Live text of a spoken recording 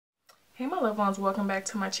Hey my loved ones, welcome back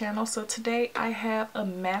to my channel. So today I have a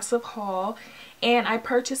massive haul and I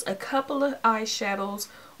purchased a couple of eyeshadows,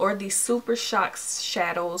 or the Super Shock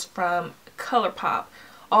shadows from ColourPop.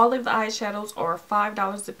 All of the eyeshadows are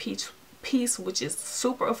 $5 a piece, which is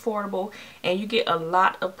super affordable, and you get a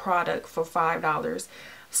lot of product for $5.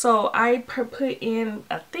 So I put in,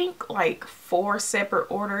 I think, like 4 separate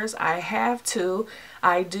orders. I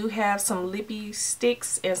do have some lippy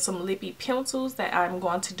sticks and some lippy pencils that I'm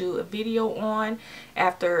going to do a video on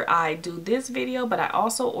after I do this video. But I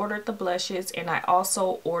also ordered the blushes, and I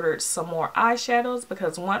also ordered some more eyeshadows,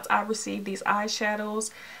 because once I received these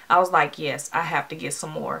eyeshadows, I was like, yes, I have to get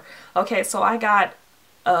some more. Okay, so I got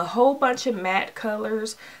a whole bunch of matte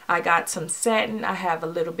colors. I got some satin, I have a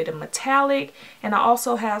little bit of metallic, and I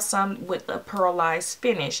also have some with a pearlized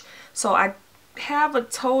finish. So I have a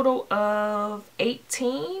total of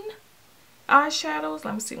 18 eyeshadows.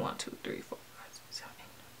 Let me see, 1 2 3 4 5 6 7 8.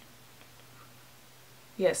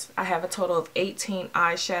 Yes, I have a total of 18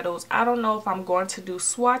 eyeshadows. I don't know if I'm going to do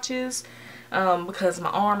swatches because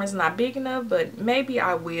my arm is not big enough, but maybe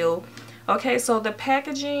I will. Okay, so the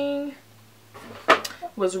packaging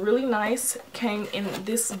was really nice. Came in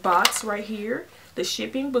this box right here. The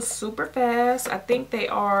shipping was super fast. I think they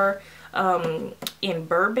are in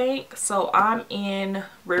Burbank, so I'm in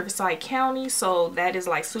Riverside County, so that is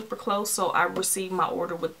like super close. So I received my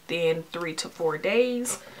order within 3 to 4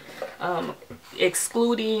 days,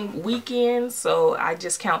 excluding weekends, so I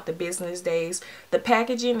just count the business days. The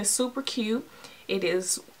packaging is super cute. It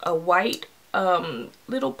is a white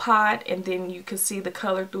little pot, and then you can see the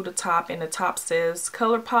color through the top, and the top says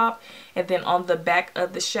ColourPop, and then on the back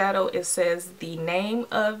of the shadow it says the name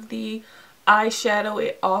of the eyeshadow.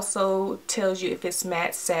 It also tells you if it's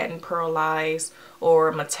matte, satin, pearlized,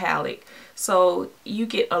 or metallic. So you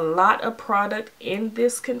get a lot of product in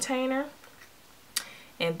this container,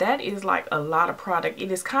 and that is like a lot of product.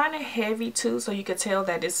 It is kind of heavy too, so you can tell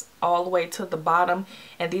that it's all the way to the bottom,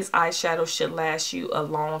 and these eyeshadows should last you a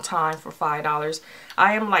long time for $5.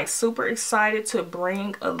 I am like super excited to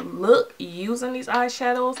bring a look using these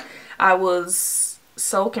eyeshadows. I was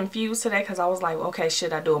so confused today because I was like, okay,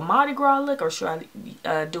 should I do a Mardi Gras look, or should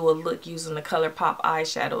I do a look using the ColourPop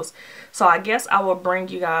eyeshadows? So I guess I will bring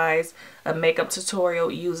you guys a makeup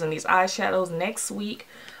tutorial using these eyeshadows next week.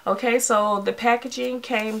 Okay, so the packaging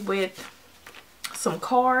came with some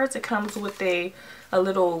cards. It comes with a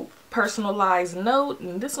little personalized note,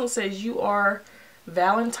 and this one says, "You are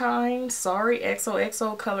Valentine, sorry,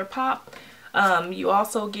 XOXO ColourPop." You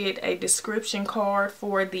also get a description card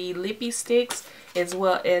for the lippy sticks, as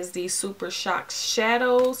well as the Super Shock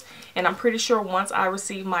shadows. And I'm pretty sure once I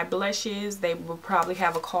receive my blushes, they will probably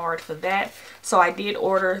have a card for that. So I did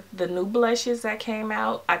order the new blushes that came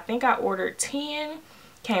out. I think I ordered 10.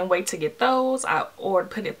 Can't wait to get those. I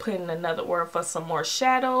put in another order for some more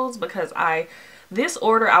shadows, because this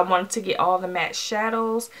order I wanted to get all the matte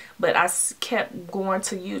shadows, but I kept going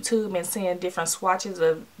to YouTube and seeing different swatches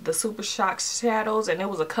of the Super Shock shadows, and there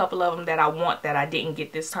was a couple of them that I want that I didn't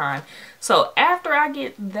get this time. So after I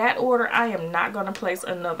get that order, I am not going to place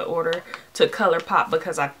another order to ColourPop,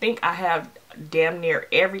 because I think I have damn near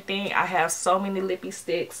everything. I have so many lippy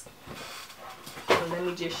sticks. So let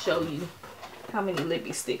me just show you how many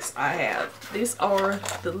lippy sticks I have. These are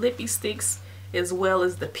the lippy sticks as well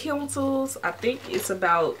as the pencils. I think it's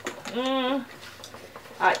about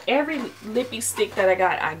every lippy stick that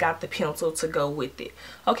I got the pencil to go with it.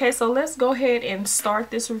 Okay, so let's go ahead and start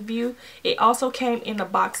this review. It also came in a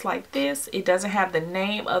box like this. It doesn't have the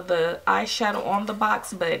name of the eyeshadow on the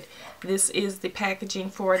box, but this is the packaging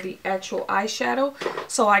for the actual eyeshadow.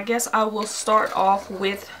 So I guess I will start off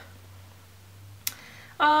with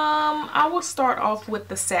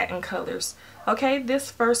the satin colors. Okay,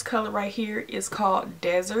 this first color right here is called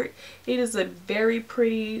Desert. It is a very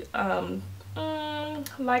pretty,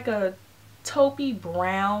 like a taupey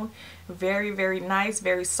brown. Very, very nice,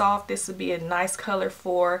 very soft. This would be a nice color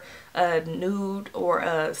for a nude or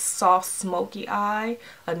a soft smoky eye,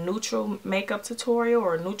 a neutral makeup tutorial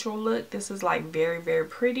or a neutral look. This is like very, very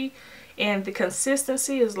pretty. And the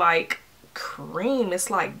consistency is like cream.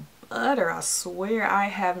 It's like butter. I swear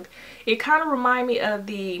it kind of reminds me of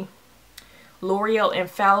the L'Oreal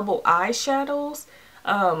Infallible eyeshadows.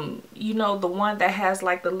 You know, the one that has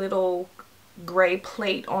like the little gray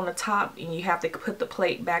plate on the top, and you have to put the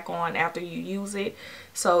plate back on after you use it.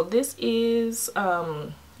 So this is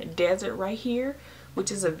Desert right here,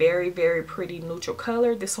 which is a very, very pretty neutral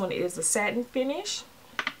color. This one is a satin finish.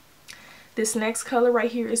 This next color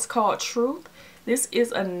right here is called Truth. This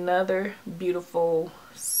is another beautiful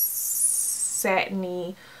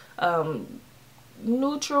satiny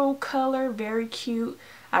neutral color, very cute.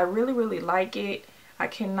 I really like it. I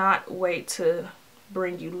cannot wait to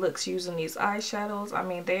bring you looks using these eyeshadows. I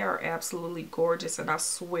mean, they are absolutely gorgeous, and I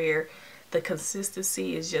swear the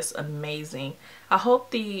consistency is just amazing. I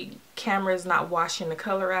hope the camera is not washing the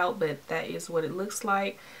color out, but that is what it looks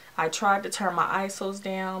like. I tried to turn my ISOs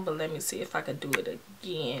down, but let me see if I could do it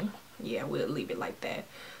again. Yeah, we'll leave it like that.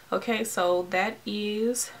 Okay, so that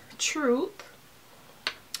is Truth.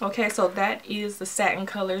 Okay, so that is the satin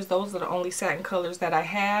colors. Those are the only satin colors that I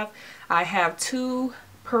have. I have two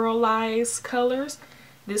pearlized colors.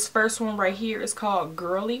 This first one right here is called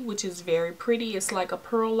Girly, which is very pretty. It's like a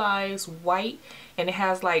pearlized white, and it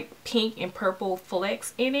has like pink and purple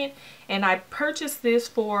flecks in it. And I purchased this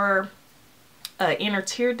for inner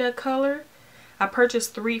tear duct color. I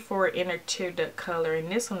purchased 3 for inner tear duct color,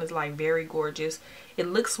 and this one is like very gorgeous. It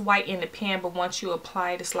looks white in the pan, but once you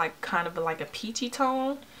apply it, it's like kind of like a peachy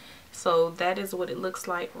tone. So that is what it looks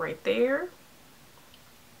like right there.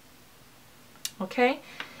 Okay,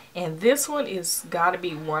 and this one is gotta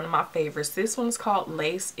be one of my favorites. This one's called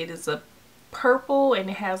Lace. It is a purple, and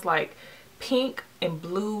it has like pink and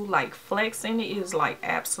blue like flecks in it. It is like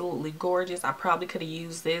absolutely gorgeous. I probably could have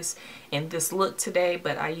used this in this look today,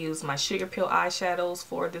 but I used my Sugar Pill eyeshadows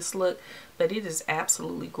for this look. But it is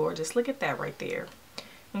absolutely gorgeous. Look at that right there.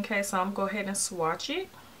 Okay, so I'm gonna go ahead and swatch it.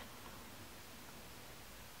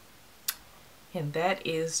 And that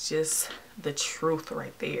is just the truth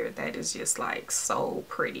right there. That is just like so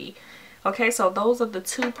pretty. Okay, so those are the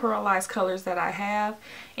two pearlized colors that I have.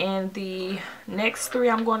 And the next 3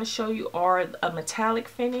 I'm going to show you are a metallic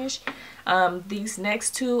finish. These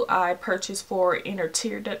next 2 I purchased for inner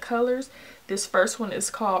tear duct colors. This first one is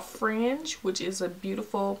called Fringe, which is a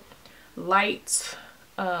beautiful light,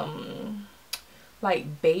 like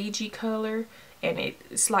beigey color. And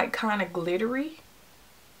it's like kind of glittery.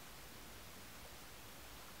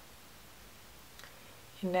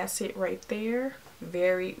 And that's it right there.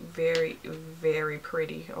 Very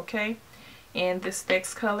pretty. Okay, and this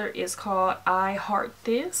next color is called I Heart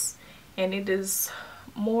This, and it is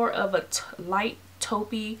more of a light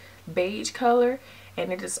taupey beige color,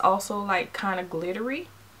 and it is also like kind of glittery.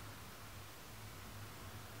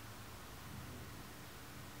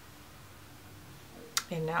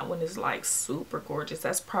 And that one is like super gorgeous.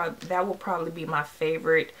 That will probably be my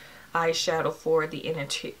favorite eyeshadow for the inner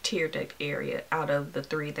tear duct area out of the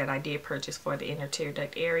 3 that I did purchase for the inner tear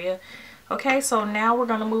duct area. Okay, so now we're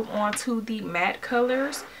going to move on to the matte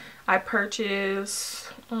colors. I purchased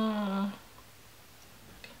 11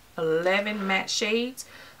 matte shades.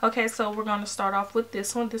 Okay, so we're going to start off with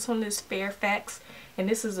this one. This one is Fairfax, and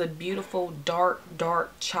this is a beautiful dark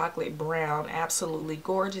chocolate brown. Absolutely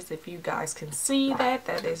gorgeous. If you guys can see that,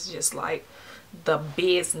 that is just like the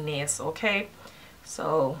business. Okay,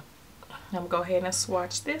 so I'm gonna go ahead and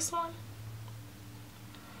swatch this one.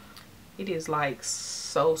 It is like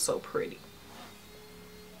so pretty.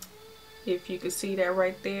 If you can see that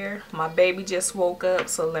right there. My baby just woke up,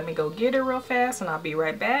 so let me go get her real fast and I'll be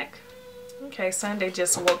right back. Okay, Sunday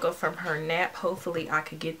just woke up from her nap. Hopefully I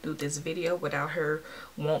could get through this video without her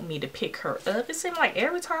want me to pick her up. It seems like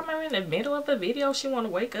every time I'm in the middle of a video she want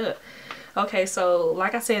to wake up. Okay, so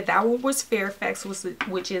like I said, that one was Fairfax,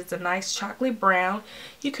 which is a nice chocolate brown.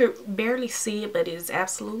 You could barely see it, but it is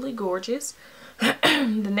absolutely gorgeous.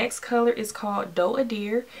 The next color is called Doe a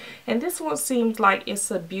Deer, and this one seems like it's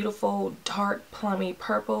a beautiful dark plummy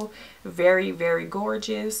purple. Very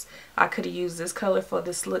gorgeous. I could have used this color for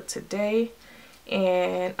this look today,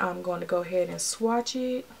 and I'm going to go ahead and swatch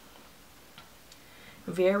it.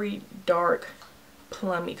 Very dark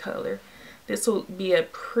plummy color. This will be a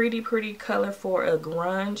pretty color for a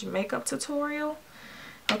grunge makeup tutorial.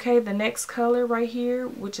 Okay, the next color right here,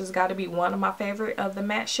 which has got to be one of my favorite of the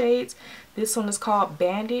matte shades. This one is called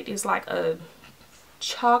Bandit. It's like a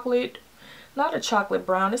chocolate, not a chocolate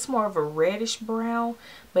brown. It's more of a reddish brown,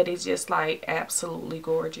 but it's just like absolutely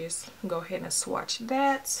gorgeous. Go ahead and swatch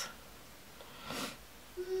that.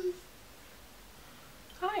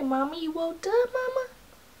 Hi, Mommy. You woke up,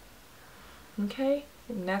 Mama? Okay.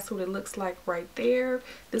 And that's what it looks like right there.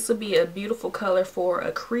 This will be a beautiful color for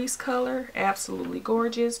a crease color. Absolutely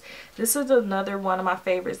gorgeous. This is another one of my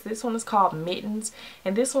favorites. This one is called Mittens,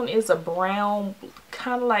 and this one is a brown,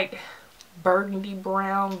 kind of like burgundy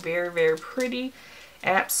brown. Very pretty.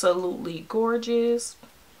 Absolutely gorgeous.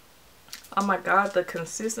 Oh my god, the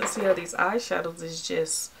consistency of these eyeshadows is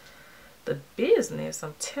just the business,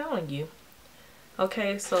 I'm telling you.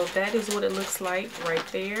 Okay, so that is what it looks like right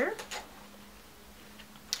there.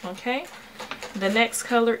 Okay, the next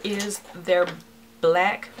color is their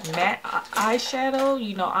black matte eyeshadow.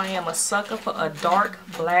 You know I am a sucker for a dark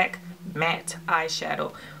black matte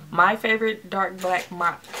eyeshadow. My favorite dark black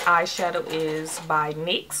eyeshadow is by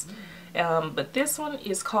NYX. But this one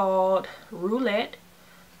is called Roulette.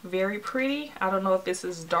 Very pretty. I don't know if it's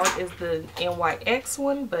as dark as the NYX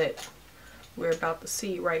one, but we're about to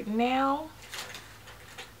see right now.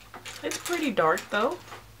 It's pretty dark though.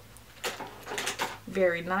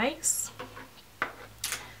 Very nice.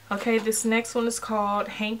 Okay, this next one is called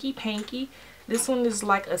Hanky Panky. This one is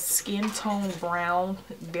like a skin tone brown.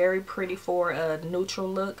 Very pretty for a neutral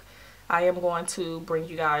look. I am going to bring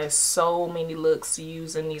you guys so many looks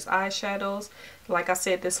using these eyeshadows. Like I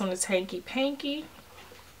said, this one is Hanky Panky.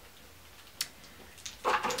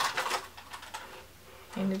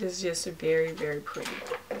 And it is just very, very pretty.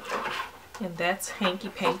 And that's Hanky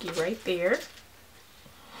Panky right there.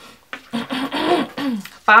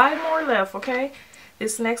 5 more left, okay?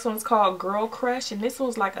 This next one's called Girl Crush, and this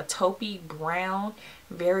one's like a taupey brown.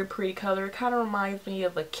 Very pretty color. It kind of reminds me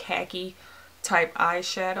of a khaki type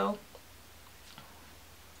eyeshadow.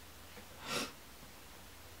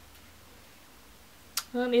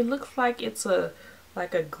 It looks like it's a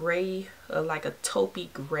gray, like a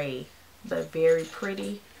taupey gray, but very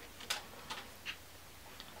pretty.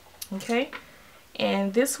 Okay,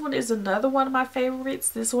 and this one is another one of my favorites.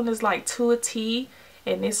 This one is like to a T,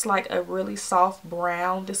 and it's like a really soft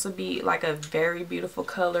brown. This would be like a very beautiful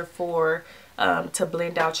color for to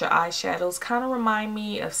blend out your eyeshadows. Kind of remind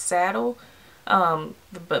me of Saddle,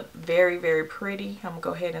 but very, very pretty. I'm gonna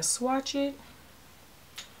go ahead and swatch it.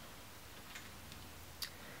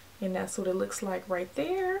 And that's what it looks like right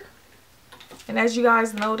there. And as you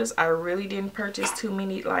guys notice, I really didn't purchase too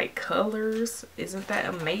many like colors. Isn't that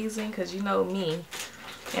amazing? Because you know me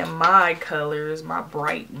and my colors, my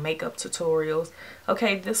bright makeup tutorials.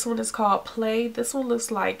 Okay, this one is called Play. This one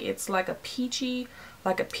looks like it's like a peachy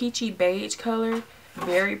beige color.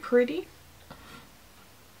 Very pretty.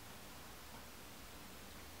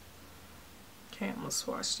 Okay, I'm gonna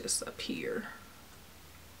swatch this up here.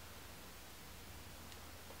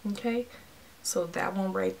 Okay, so that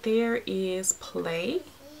one right there is Play.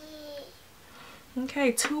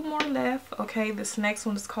 Okay, 2 more left. Okay, this next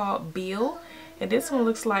one is called Bill, and this one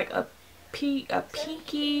looks like a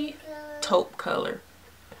pinky taupe color.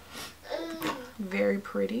 Very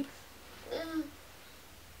pretty.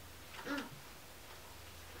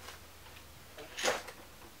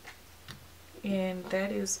 And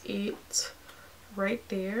that is it right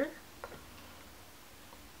there.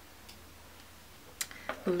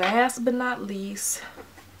 Last but not least,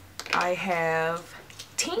 I have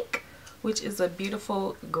Tink, which is a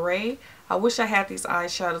beautiful gray. I wish I had these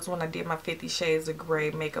eyeshadows when I did my 50 Shades of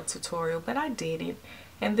Grey makeup tutorial, but I didn't.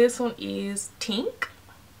 And this one is Tink,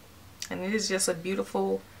 and it is just a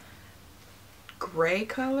beautiful gray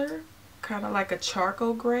color, kind of like a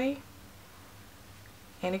charcoal gray.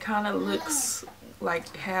 And it kind of looks like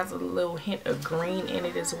it has a little hint of green in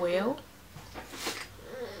it as well.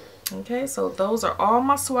 Okay, so those are all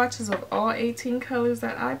my swatches of all 18 colors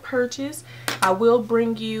that I purchased. I will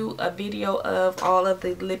bring you a video of all of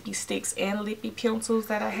the lippy sticks and lippy pencils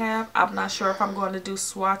that I have. I'm not sure if I'm going to do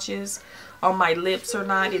swatches on my lips or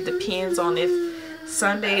not. It depends on if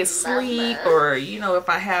Sunday is sleep or, you know, if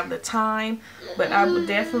I have the time. But I will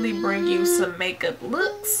definitely bring you some makeup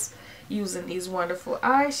looks using these wonderful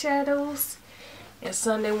eyeshadows. And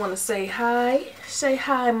Sunday want to say hi. Say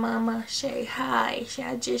hi, mama. Say hi. Say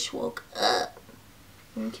I just woke up.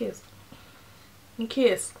 And kiss. And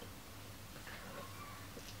kiss.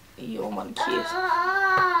 You don't want to kiss.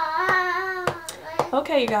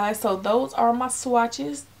 Okay, you guys. So those are my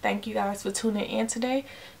swatches. Thank you guys for tuning in today.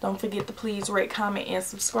 Don't forget to please rate, comment, and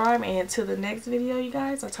subscribe. And until the next video, you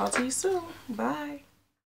guys, I'll talk to you soon. Bye.